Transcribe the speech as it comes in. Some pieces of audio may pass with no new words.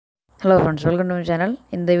Hello friends, welcome to my channel.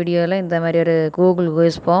 In the video la indha mari oru Google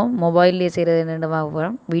voice form mobile la seiradhu ennu paaka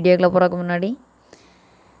porom. Video ku poradhukku munadi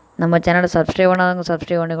நம்ம சேனலை subscribe பண்ணாதவங்க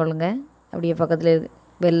subscribe பண்ணிக்கொள்ளுங்க. அப்படியே பக்கத்தில்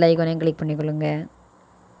bell ஐகானையும் click பண்ணிக்கொள்ளுங்க.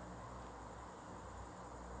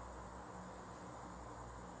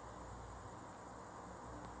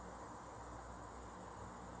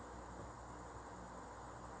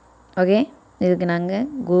 Okay, இதுக்கு நாங்கள்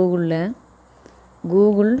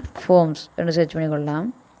Google forms என்று சர்ச் பண்ணிக்கொள்ளலாம்.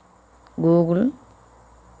 Google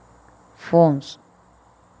forms.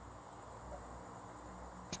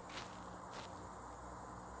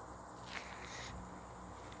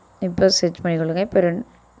 இப்போ சர்ச் பண்ணிக்கொள்ளுங்க. இப்போ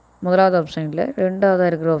முதலாவது ஆப்ஷன் இல்லை, ரெண்டாவதாக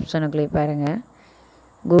இருக்கிற ஆப்ஷனை கிளிக் பாருங்கள்.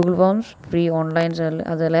 கூகுள் ஃபார்ம்ஸ் ஃப்ரீ ஆன்லைன்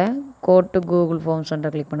அதில் கோட் டு கூகுள் ஃபார்ம்ஸ்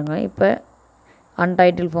என்ற கிளிக் பண்ணுங்கள். இப்போ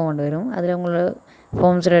அன்டைட்டில் ஃபார்ம் ஒன்று வரும். அதில் உங்களோட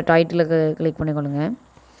ஃபார்ம்ஸோட டைட்டிலுக்கு கிளிக் பண்ணிக்கொள்ளுங்க.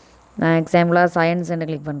 நான் எக்ஸாம்பிளாக சயின்ஸ் என்று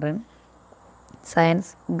கிளிக் பண்ணுறேன். Science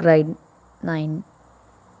great 9.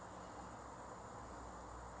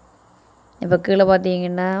 இப்போ கீழே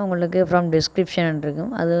பார்த்தீங்கன்னா உங்களுக்கு ஃப்ரம் டிஸ்கிரிப்ஷன்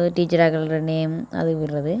இருக்கும். அது டீச்சராக நேம் அது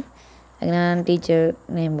விடுறது. நான் டீச்சர்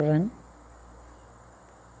நேம் விடுறேன்.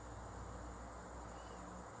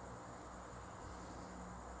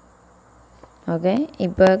 ஓகே,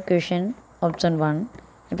 இப்போ கொஷின் ஆப்ஷன் 1.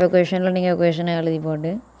 இப்போ கொஷனில் நீங்கள் கொஷனை எழுதி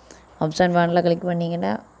போட்டு ஆப்ஷன் 1 கிளிக்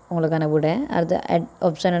பண்ணிங்கன்னா உங்களுக்கான விட, அடுத்து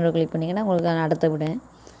ஆப்ஷன் 2 கிளிக் பண்ணிங்கன்னா உங்களுக்கான அடுத்த விட.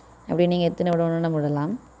 அப்படி நீங்கள் எத்தனை விட ஒன்று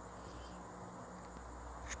விடலாம்.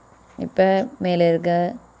 இப்போ மேலே இருக்க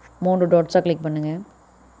 3 டாட்ஸாக கிளிக் பண்ணுங்கள்.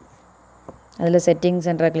 அதில் செட்டிங்ஸ்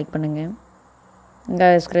என்ற கிளிக் பண்ணுங்கள். இங்கே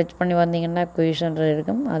ஸ்க்ரெச் பண்ணி வந்தீங்கன்னா குயிஷன்ற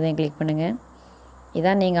இருக்கும், அதையும் கிளிக் பண்ணுங்கள்.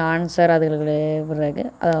 இதான் நீங்கள் ஆன்சர் அதுகளுக்கு விடுறதுக்கு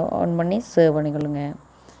அதை ஆன் பண்ணி சேவ் பண்ணிக்கொள்ளுங்க.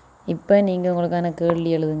 இப்போ நீங்கள் உங்களுக்கான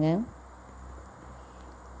கேள்வி எழுதுங்க.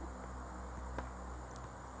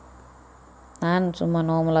 நான் சும்மா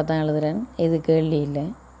நார்மலாக தான் எழுதுகிறேன், இது கேள்வி இல்லை.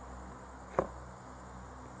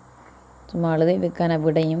 சும்மா எழுதி இதுக்கான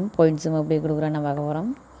விடையும் பாயிண்ட்ஸும் எப்படி கொடுக்குறேன்னு பார்க்க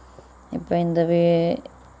போகிறோம்.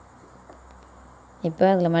 இப்போ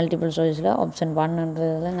அதில் மல்டிபிள் சாய்ஸில் ஆப்ஷன்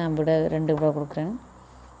 1ன்றதில் நான் விட 2 விட கொடுக்குறேன்.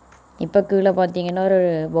 இப்போ கீழே பார்த்தீங்கன்னா ஒரு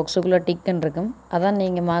பாக்ஸுக்குள்ளே டிக்குன்னு இருக்கும், அதான்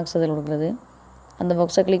நீங்கள் மார்க்ஸ் அதில் கொடுக்குறது. அந்த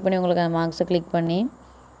பாக்ஸை கிளிக் பண்ணி உங்களுக்கு அந்த மார்க்ஸை கிளிக் பண்ணி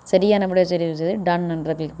சரியான விட சரி செய்து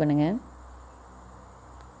டன்ன்ற கிளிக் பண்ணுங்கள்.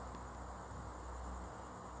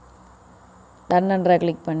 டன்ன்ற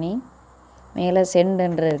கிளிக் பண்ணி மேலே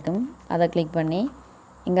சென்ட்ன்ற இருக்கும், அதை கிளிக் பண்ணி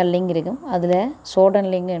இங்கே லிங்க் இருக்கும், அதில் சோடன்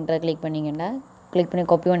லிங்க் என்ற கிளிக் பண்ணிங்கன்னா கிளிக் பண்ணி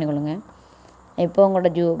காப்பி பண்ணிக்கொள்ளுங்க. இப்போ உங்களோட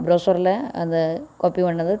ப்ரௌசரில் அந்த காப்பி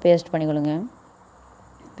பண்ணதை பேஸ்ட் பண்ணிக்கொள்ளுங்க.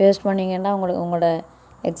 பேஸ்ட் பண்ணிங்கன்னா உங்களோட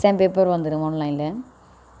எக்ஸாம் பேப்பர் வந்துடும் ஆன்லைனில்.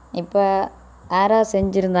 இப்போ யாராக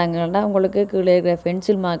செஞ்சுருந்தாங்கன்னா உங்களுக்கு கீழே இருக்கிற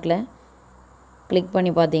பென்சில் மார்க்கில் கிளிக்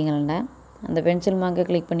பண்ணி பார்த்தீங்கன்னா அந்த பென்சில் மார்க்கை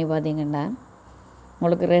கிளிக் பண்ணி பார்த்தீங்கன்னா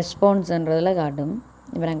உங்களுக்கு ரெஸ்பான்ஸ்ன்றதில் காட்டும்.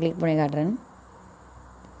 இப்போ நான் கிளிக் பண்ணி காட்டுறேன்.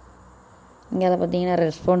 இங்கே அதை பார்த்தீங்கன்னா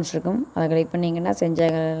ரெஸ்பான்ஸ் இருக்கும், அதை கிளிக் பண்ணிங்கன்னா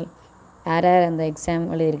செஞ்சார்கள் யார் அந்த எக்ஸாம்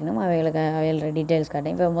எழுதியிருக்கணும் அவைகளோட டீட்டெயில்ஸ்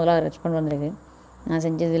காட்டும். இப்போ முதல்ல ரெஸ்பான்ஸ் வந்திருக்கு, நான்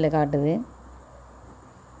செஞ்சதில் காட்டுது.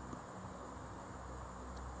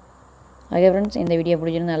 ஓகே ஃப்ரெண்ட்ஸ், இந்த வீடியோ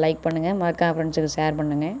பிடிச்சிருந்தா லைக் பண்ணுங்கள், மறக்காம ஃப்ரெண்ட்ஸுக்கு ஷேர்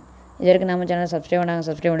பண்ணுங்கள். இது வரைக்கும் நம்ம சேனல்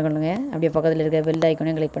சப்ஸ்கிரைப் பண்ணிக்கொள்ளுங்க. அப்படியே பக்கத்தில் இருக்க பெல்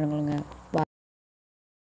ஐக்கானையும் கிளிக் பண்ணிக்கொள்ளுங்க.